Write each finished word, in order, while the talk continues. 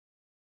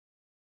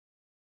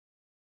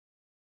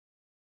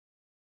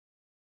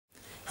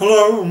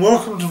Hello and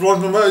welcome to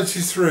vlog number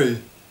 83.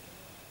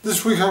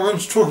 This week I'm going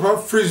to talk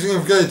about freezing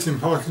of gait in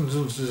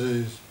Parkinson's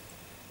disease.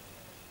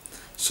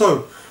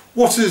 So,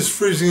 what is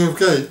freezing of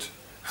gait?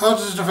 How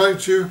does it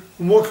affect you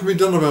and what can be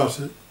done about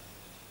it?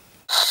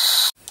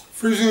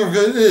 Freezing of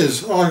gait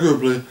is,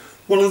 arguably,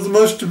 one of the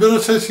most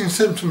debilitating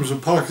symptoms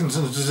of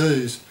Parkinson's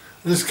disease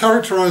and is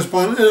characterised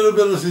by an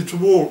inability to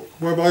walk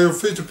whereby your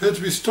feet appear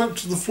to be stuck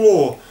to the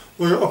floor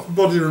while your upper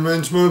body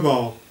remains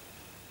mobile.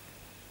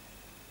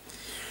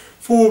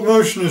 Forward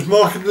motion is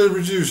markedly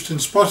reduced in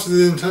spite of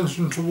the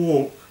intention to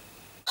walk.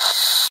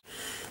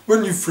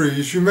 When you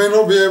freeze, you may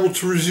not be able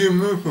to resume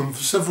movement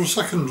for several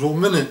seconds or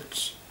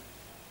minutes.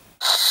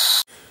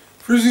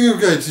 Freezing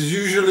of gait is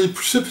usually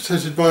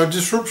precipitated by a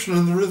disruption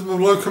in the rhythm of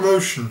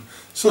locomotion,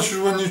 such as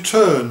when you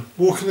turn,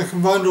 walk in a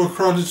confined or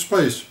crowded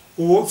space,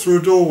 or walk through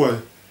a doorway.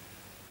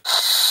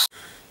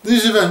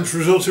 These events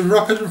result in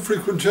rapid and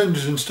frequent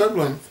changes in step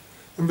length,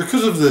 and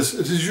because of this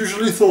it is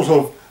usually thought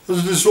of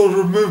as a disorder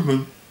of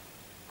movement.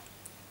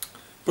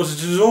 But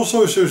it is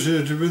also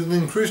associated with an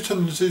increased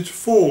tendency to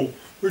fall,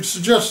 which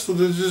suggests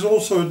that it is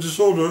also a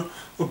disorder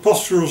of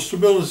postural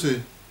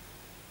stability.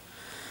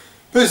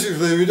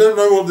 Basically, we don't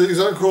know what the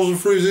exact cause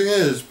of freezing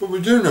is, but we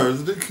do know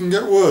that it can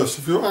get worse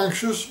if you're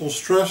anxious or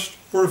stressed,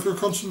 or if your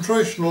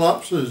concentration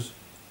lapses.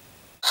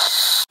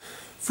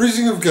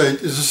 Freezing of gait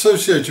is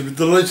associated with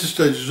the later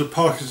stages of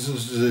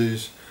Parkinson's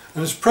disease,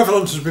 and its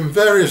prevalence has been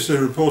variously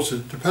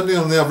reported depending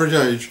on the average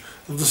age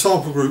of the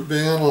sample group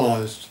being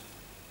analysed.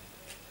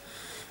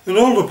 In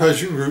older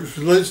patient groups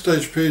with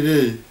late-stage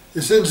PD,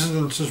 its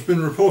incidence has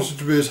been reported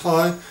to be as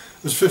high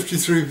as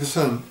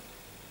 53%.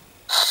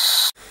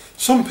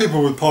 Some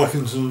people with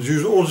Parkinson's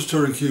use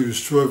auditory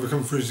cues to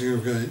overcome freezing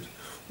of gait.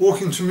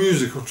 Walking to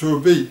music or to a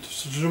beat,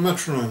 such as a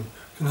metronome,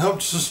 can help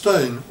to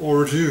sustain or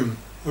resume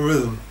a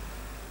rhythm.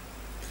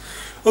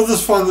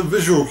 Others find that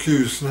visual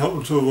cues can help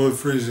them to avoid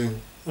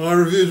freezing, and I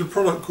reviewed a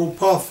product called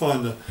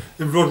Pathfinder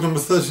in vlog number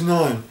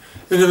 39,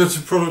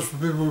 Innovative Products for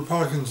People with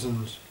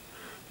Parkinson's,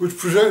 which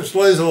projects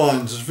laser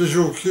lines as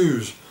visual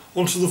cues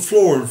onto the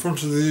floor in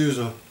front of the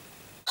user.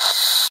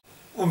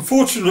 I'm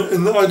fortunate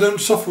in that I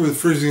don't suffer with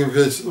freezing of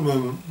gait at the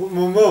moment, but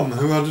my mum,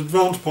 who had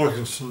advanced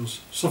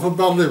Parkinson's, suffered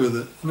badly with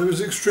it, and it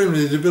was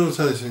extremely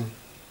debilitating.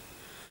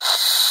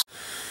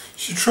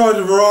 She tried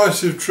a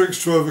variety of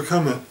tricks to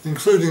overcome it,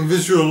 including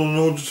visual and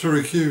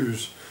auditory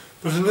cues,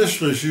 but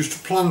initially she used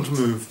to plan to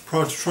move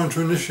prior to trying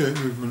to initiate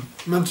movement,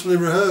 mentally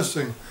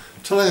rehearsing,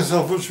 telling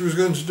herself what she was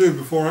going to do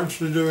before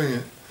actually doing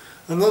it.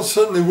 And that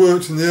certainly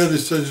worked in the early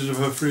stages of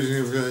her freezing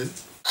of gait.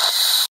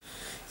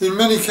 In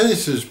many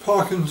cases,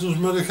 Parkinson's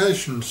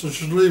medications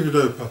such as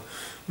levodopa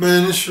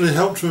may initially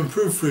help to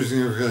improve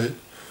freezing of gait,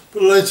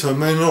 but later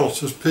may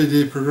not as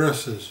PD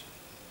progresses.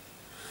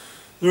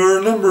 There are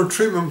a number of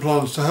treatment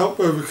plans to help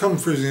overcome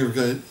freezing of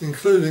gait,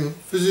 including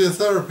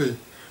physiotherapy,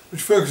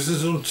 which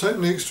focuses on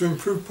techniques to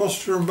improve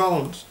posture and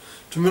balance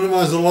to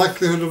minimise the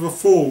likelihood of a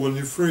fall when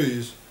you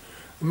freeze,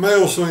 and may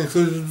also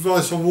include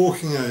advice on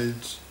walking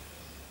aids.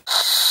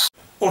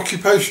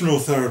 Occupational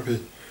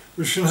therapy,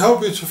 which can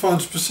help you to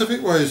find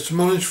specific ways to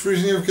manage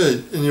freezing of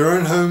gait in your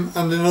own home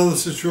and in other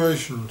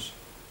situations.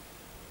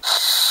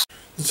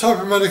 The type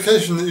of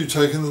medication that you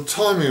take and the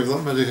timing of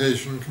that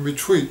medication can be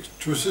tweaked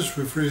to assist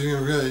with freezing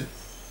of gait.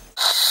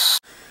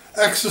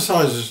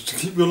 Exercises to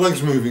keep your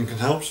legs moving can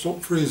help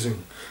stop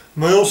freezing. It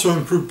may also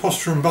improve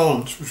posture and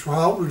balance, which will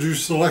help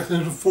reduce the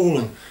likelihood of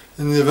falling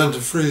in the event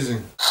of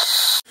freezing.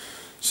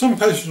 Some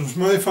patients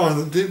may find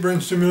that deep brain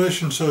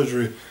stimulation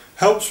surgery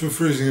helps with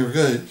freezing of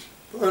gait,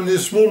 but only a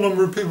small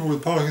number of people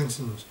with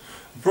Parkinson's,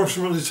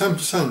 approximately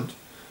 10%,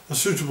 are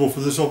suitable for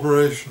this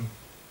operation.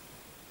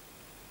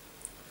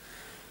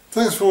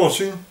 Thanks for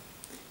watching.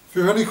 If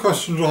you have any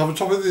questions or have a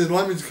topic that you'd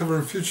like me to cover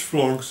in future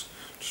vlogs,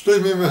 just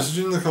leave me a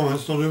message in the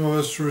comments and I'll do my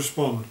best to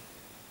respond.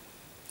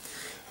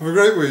 Have a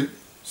great week.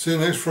 See you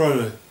next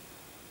Friday.